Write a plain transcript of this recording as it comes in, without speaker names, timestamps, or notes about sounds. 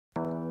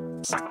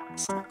Minds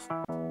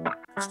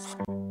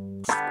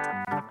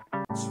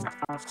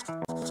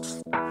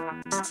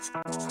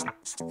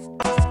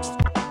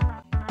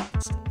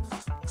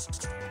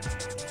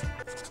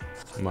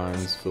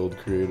filled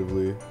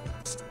creatively,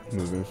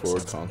 moving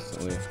forward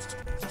constantly.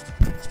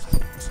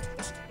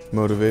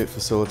 Motivate,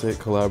 facilitate,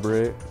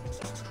 collaborate.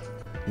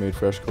 Made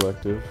Fresh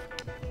Collective.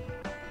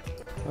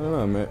 I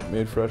don't know,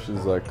 Made Fresh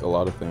is like a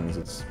lot of things.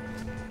 It's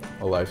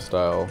a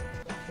lifestyle.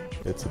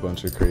 It's a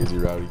bunch of crazy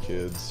rowdy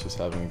kids just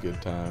having a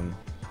good time.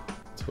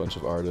 It's a bunch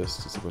of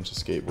artists, it's a bunch of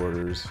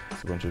skateboarders,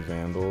 it's a bunch of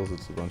vandals,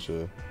 it's a bunch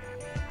of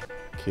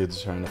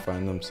kids trying to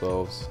find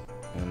themselves,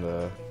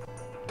 and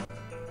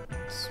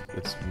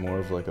it's more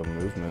of like a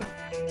movement.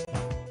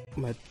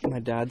 My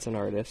dad's an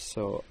artist,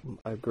 so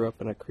I grew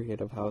up in a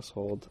creative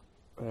household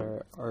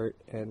where art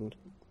and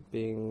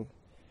being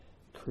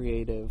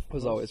creative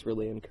was always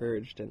really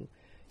encouraged, and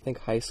I think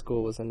high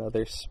school was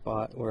another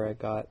spot where I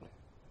got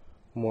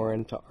more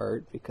into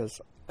art because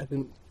I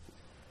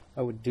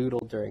would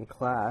doodle during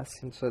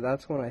class, and so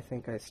that's when I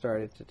think I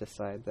started to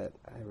decide that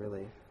I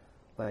really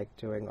like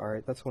doing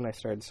art. That's when I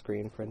started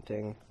screen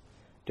printing,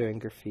 doing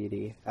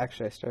graffiti.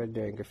 Actually, I started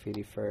doing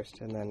graffiti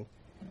first, and then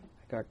I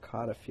got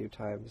caught a few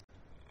times.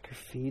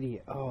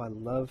 Graffiti, oh, I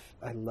love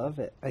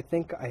it. I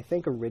think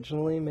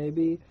originally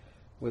maybe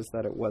was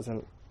that it was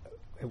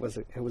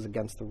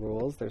against the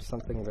rules. There's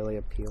something really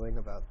appealing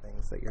about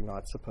things that you're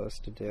not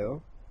supposed to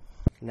do.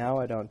 Now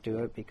I don't do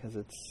it because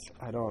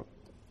I don't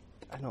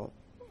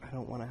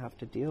want to have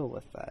to deal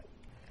with that.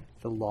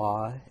 The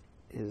law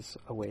is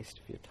a waste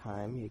of your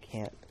time. You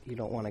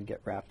don't want to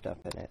get wrapped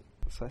up in it.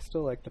 So I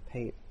still like to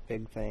paint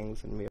big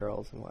things and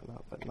murals and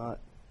whatnot, but not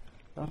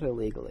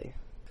illegally.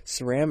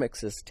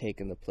 Ceramics has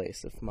taken the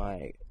place of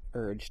my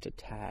urge to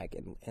tag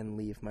and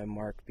leave my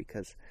mark,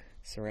 because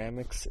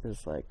ceramics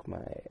is like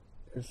my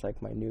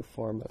new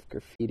form of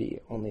graffiti,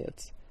 only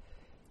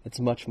it's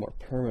much more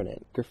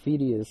permanent.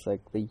 Graffiti is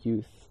like the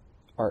youth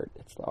art.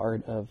 It's the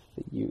art of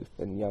the youth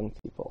and young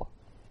people.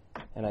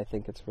 And I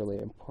think it's really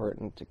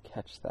important to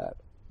catch that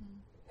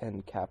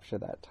and capture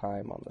that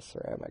time on the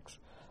ceramics.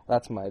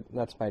 That's my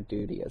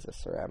duty as a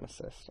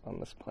ceramicist on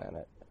this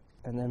planet.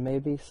 And then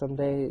maybe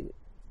someday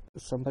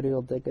somebody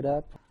will dig it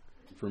up.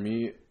 For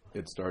me,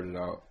 it started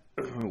out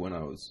when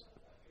I was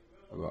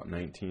about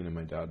 19 and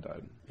my dad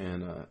died.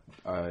 And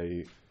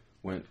I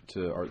went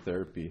to art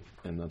therapy,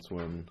 and that's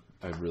when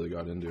I really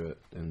got into it,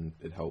 and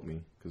it helped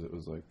me because it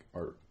was like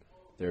art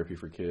therapy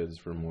for kids,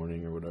 for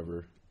mourning or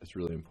whatever. It's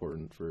really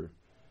important for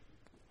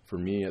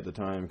me at the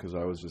time because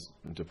I was just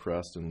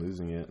depressed and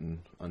losing it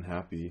and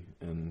unhappy,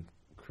 and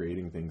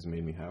creating things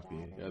made me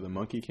happy. Yeah, the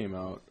monkey came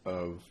out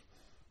of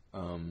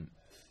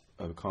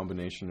a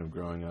combination of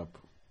growing up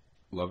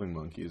loving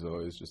monkeys,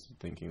 always just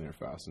thinking they're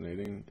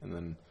fascinating, and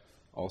then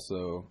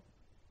also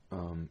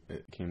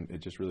it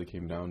just really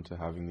came down to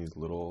having these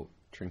little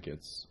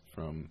trinkets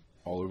from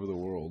all over the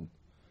world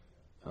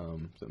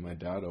that my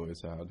dad always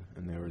had,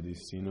 and they were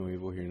these see no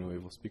evil, hear no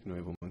evil, speak no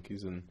evil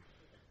monkeys, and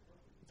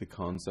the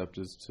concept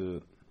is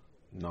to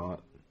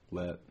not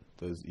let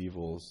those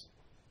evils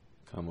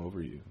come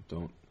over you.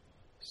 Don't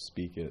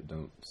speak it,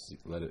 don't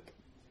let it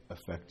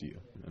affect you.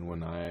 And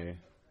when I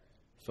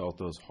felt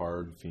those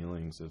hard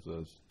feelings of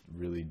those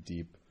really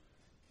deep,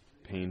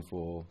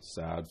 painful,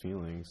 sad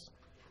feelings,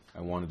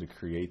 I wanted to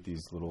create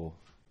these little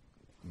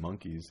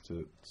monkeys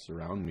to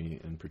surround me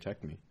and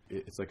protect me.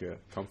 It's like a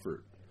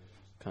comfort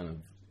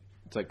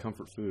it's like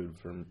comfort food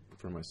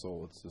for my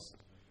soul. It's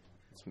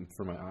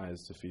for my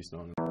eyes to feast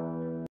on.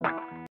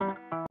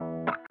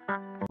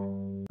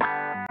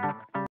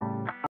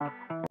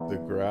 The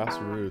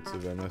grassroots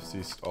of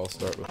MFC all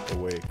start with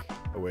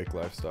Awake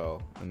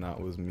Lifestyle, and that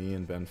was me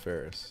and Ben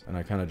Ferris. And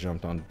I kind of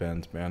jumped on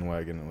Ben's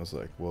bandwagon and was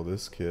like, well,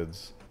 this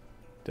kid's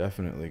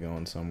definitely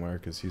going somewhere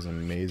because he's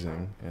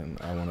amazing, and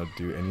I want to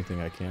do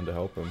anything I can to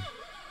help him.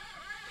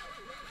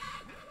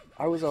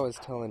 I was always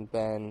telling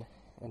Ben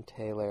and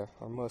Taylor,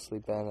 or mostly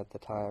Ben at the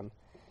time,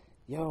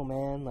 yo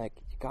man, like,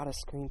 you gotta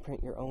screen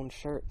print your own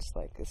shirts,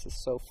 like, this is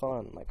so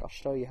fun, like, I'll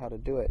show you how to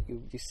do it,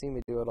 you see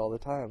me do it all the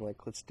time,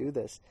 like, let's do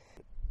this.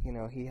 You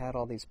know, he had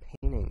all these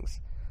paintings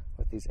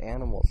with these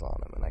animals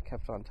on them, and I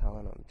kept on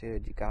telling him,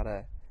 dude, you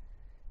gotta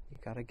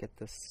get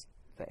the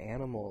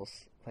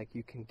animals, like,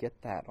 you can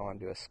get that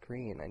onto a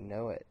screen, I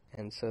know it.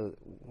 And so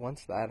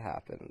once that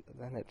happened,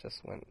 then it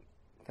just went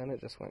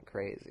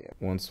crazy.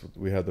 Once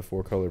we had the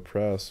 4-color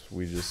press,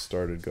 we just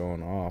started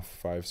going off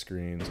 5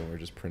 screens, and we were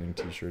just printing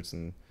t-shirts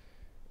and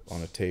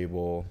on a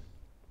table,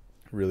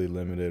 really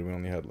limited. We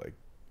only had like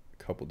a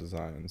couple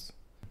designs.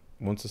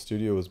 Once the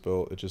studio was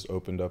built, it just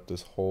opened up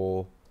this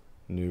whole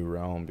new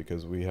realm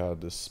because we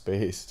had this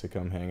space to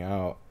come hang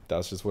out.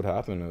 That's just what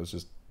happened. It was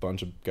just a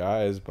bunch of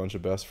guys, bunch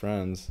of best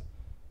friends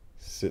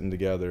sitting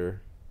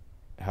together,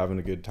 having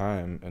a good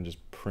time, and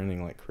just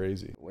printing like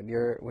crazy. When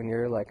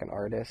you're like an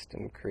artist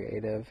and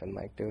creative and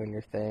like doing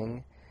your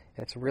thing,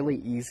 it's really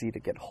easy to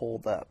get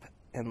holed up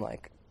and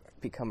like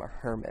become a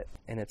hermit.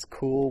 And it's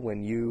cool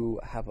when you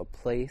have a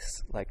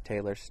place like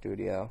Taylor's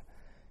studio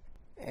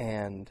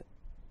and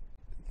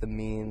the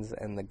means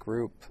and the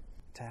group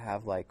to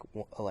have like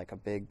a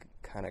big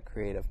kind of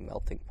creative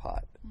melting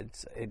pot.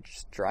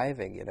 It's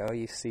driving, you know.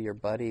 You see your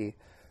buddy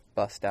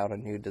bust out a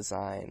new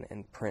design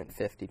and print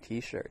 50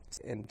 t-shirts.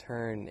 In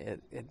turn,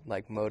 it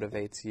like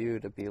motivates you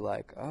to be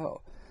like,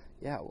 oh,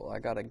 yeah, well, I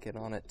gotta get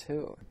on it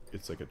too.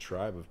 It's like a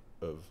tribe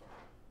of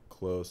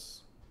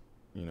close,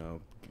 you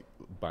know,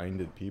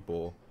 binded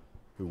people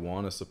who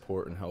want to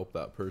support and help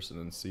that person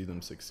and see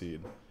them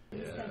succeed.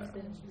 Yeah.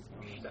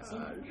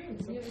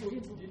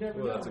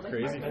 Well, that's a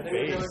crazy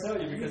face.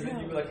 Because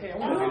you'd be like, hey, I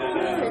want to do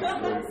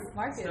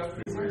that.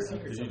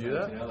 Did you do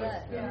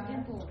that?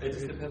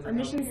 Yeah. Our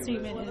mission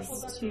statement is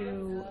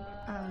to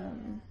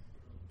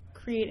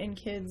create in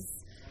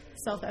kids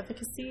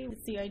self-efficacy.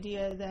 It's the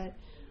idea that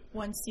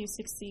once you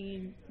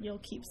succeed, you'll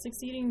keep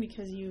succeeding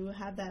because you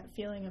have that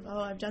feeling of, oh,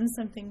 I've done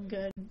something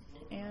good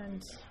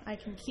and I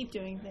can keep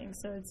doing things.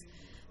 So it's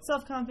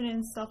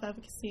self-confidence,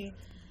 self-efficacy.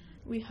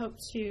 We hope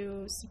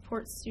to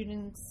support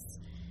students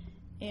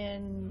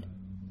in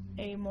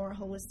a more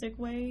holistic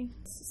way.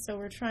 So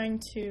we're trying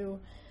to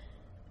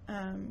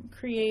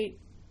create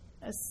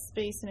a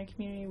space in a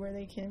community where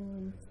they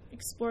can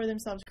explore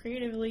themselves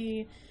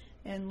creatively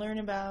and learn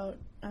about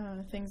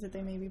things that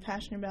they may be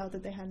passionate about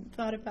that they hadn't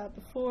thought about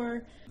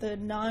before. The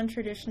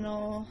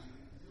non-traditional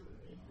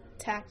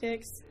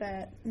tactics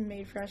that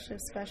Made Fresh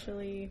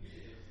especially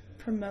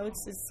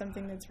promotes is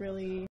something that's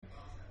really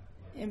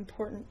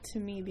important to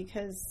me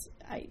because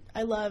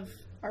I love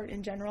art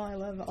in general. I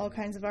love all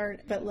kinds of art,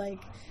 but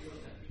like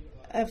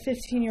a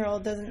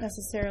 15-year-old doesn't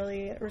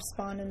necessarily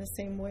respond in the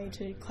same way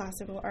to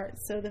classical art.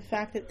 So the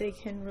fact that they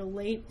can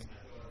relate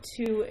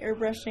to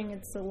airbrushing,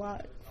 it's a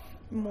lot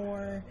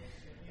more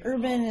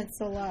urban, it's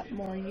a lot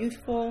more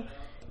youthful.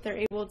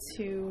 They're able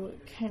to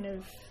kind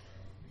of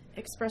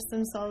express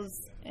themselves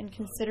and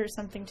consider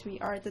something to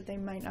be art that they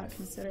might not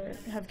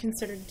have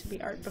considered to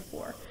be art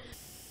before.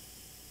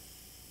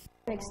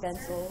 Make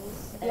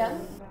stencils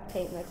and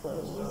paint my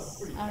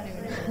clothes. I don't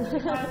even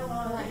know.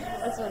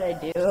 That's what I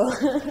do.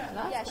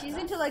 Yeah, she's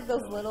into like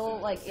those little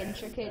like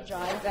intricate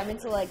drawings. I'm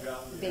into like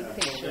big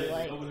picture,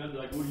 like,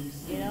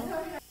 you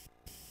know?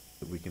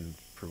 We can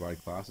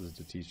provide classes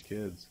to teach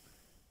kids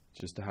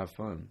just to have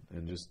fun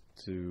and just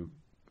to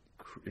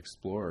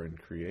explore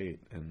and create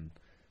and,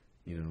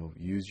 you know,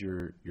 use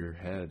your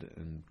head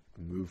and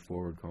move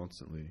forward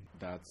constantly.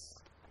 That's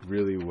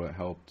really what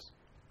helped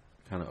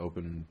kind of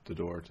opened the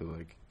door to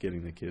like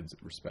getting the kids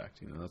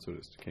respect. You know, that's what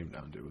it came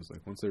down to. It was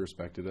like once they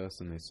respected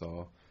us and they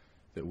saw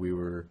that we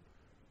were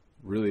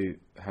really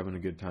having a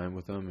good time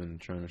with them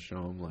and trying to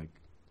show them like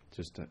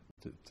just to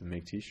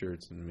make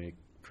t-shirts and make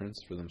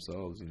prints for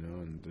themselves, you know,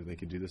 and they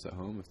could do this at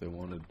home if they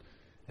wanted,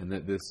 and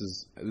that this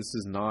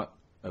is not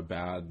a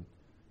bad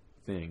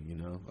thing, you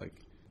know. Like,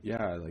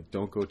 yeah, like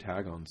don't go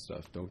tag on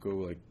stuff, don't go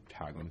like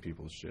tag on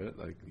people's shit,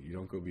 like you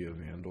don't go be a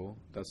vandal,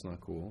 that's not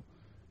cool.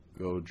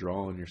 Go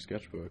draw on your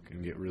sketchbook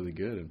and get really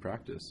good and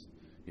practice.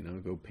 You know,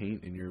 go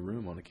paint in your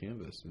room on a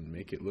canvas and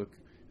make it look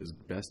as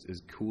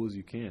cool as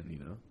you can, you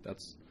know.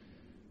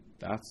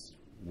 That's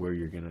where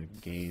you're going to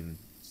gain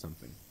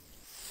something.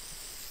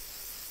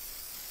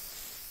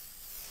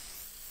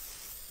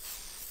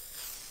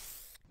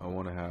 I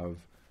want to have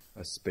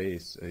a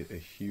space, a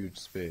huge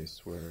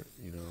space where,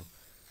 you know,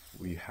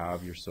 we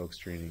have your silk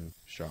screening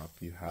shop,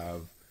 you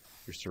have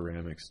your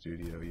ceramic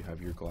studio, you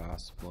have your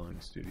glass blowing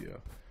studio.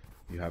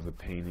 You have a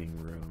painting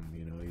room,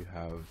 you know, you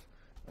have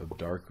a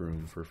dark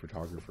room for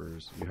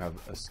photographers, you have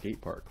a skate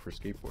park for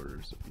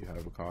skateboarders, you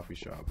have a coffee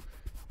shop,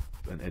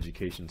 an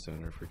education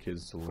center for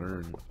kids to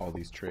learn all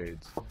these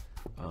trades.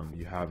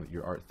 You have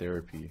your art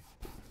therapy.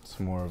 It's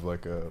more of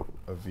like a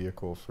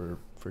vehicle for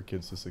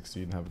kids to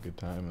succeed and have a good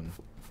time and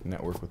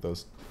network with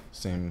those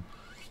same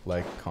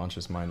like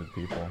conscious-minded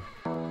people.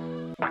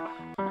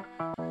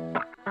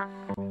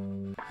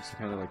 It's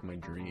kind of like my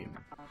dream,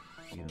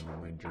 you know,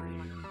 my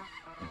dream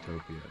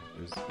utopia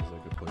is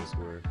like a place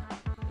where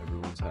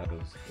everyone's had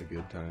a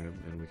good time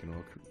and we can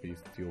all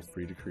feel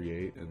free to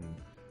create and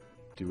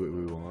do what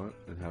we want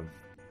and have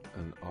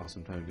an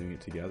awesome time doing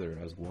it together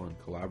as one,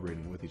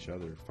 collaborating with each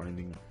other,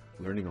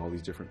 learning all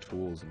these different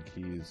tools and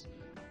keys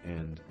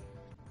and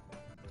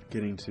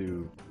getting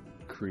to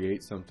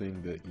create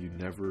something that you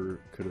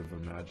never could have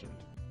imagined.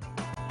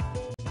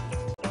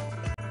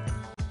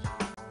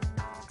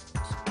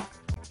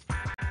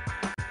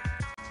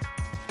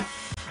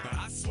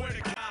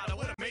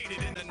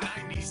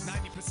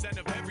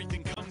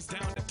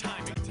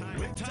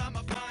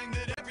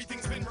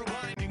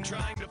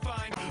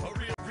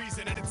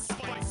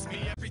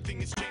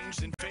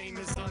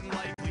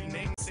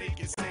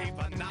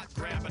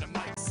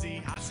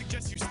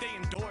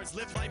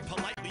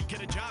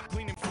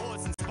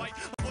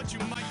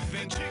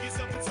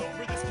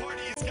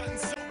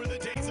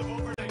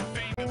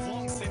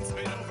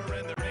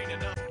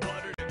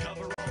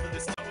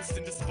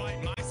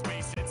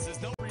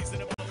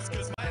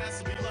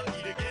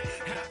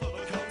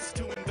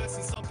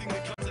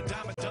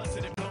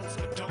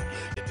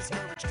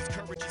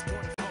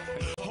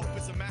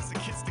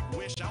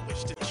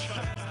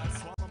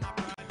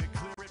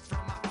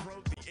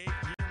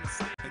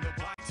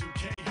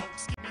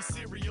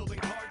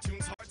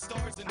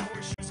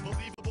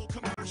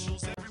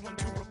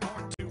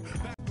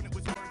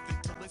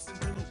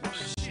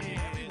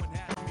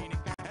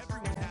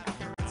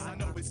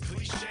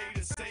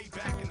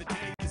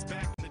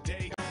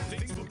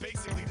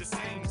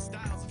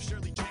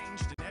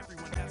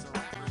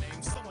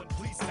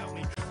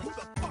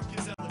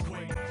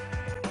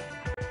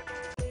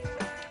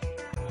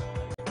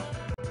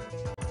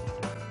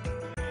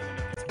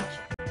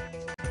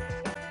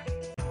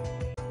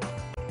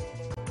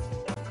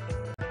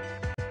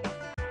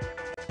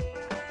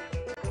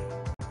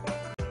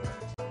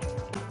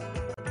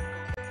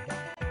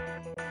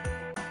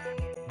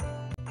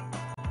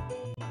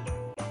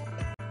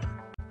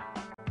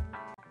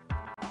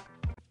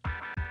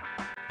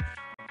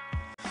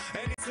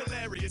 And it's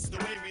hilarious the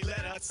way we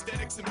let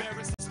aesthetics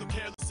embarrass us. So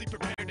carelessly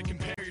prepared to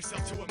compare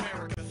yourself to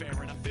America.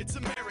 Fair enough, it's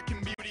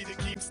American beauty that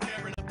keeps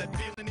staring up, that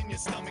feeling in your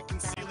stomach,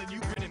 concealing you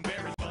grin and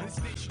bear it.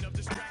 This nation of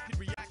distracted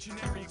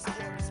reactionary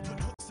explorers put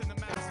hooks in the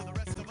mouths of the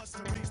rest of us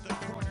to raise the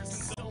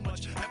corners. And so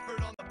much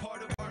effort on the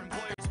part of our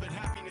employers, but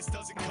happiness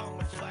doesn't come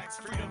with flags,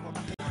 freedom, or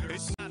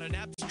borders. It's not an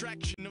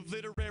abstraction of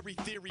literary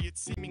theory.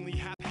 It's seemingly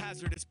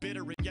haphazardous,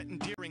 bitter, and yet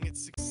endearing.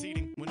 It's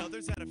succeeding when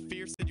others out of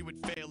fear said you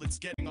would fail. It's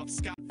getting off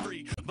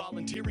scot-free,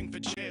 volunteering for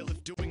jail.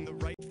 If doing the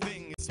right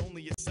thing is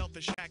only a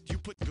selfish act, you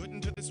put good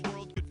into this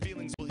world, good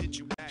feelings will hit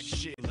you back.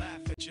 Shit,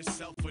 laugh at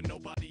yourself when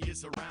nobody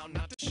is around,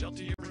 not to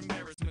shelter your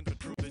embarrassment, but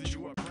prove that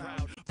you are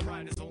proud.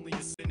 Pride is only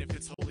a sin if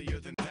it's holier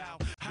than thou.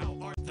 How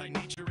art thy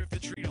nature if the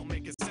tree don't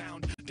make a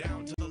sound?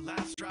 Down to the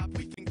last drop,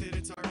 we think that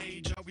it's our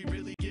age. Are we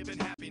really given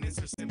happiness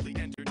or simply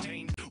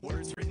entertained?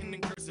 Words written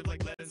in cursive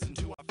like letters, and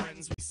to our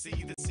friends we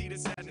see the seed of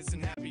sadness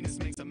and happiness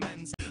makes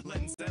amends.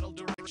 Lens that'll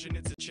direction,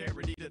 it's a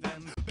charity to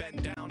them.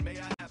 Bend down, may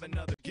I have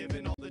another,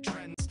 given all the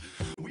trends.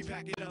 We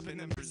pack it up and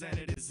then present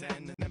it as zen,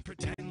 and then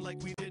pretend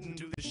like we didn't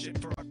do this shit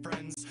for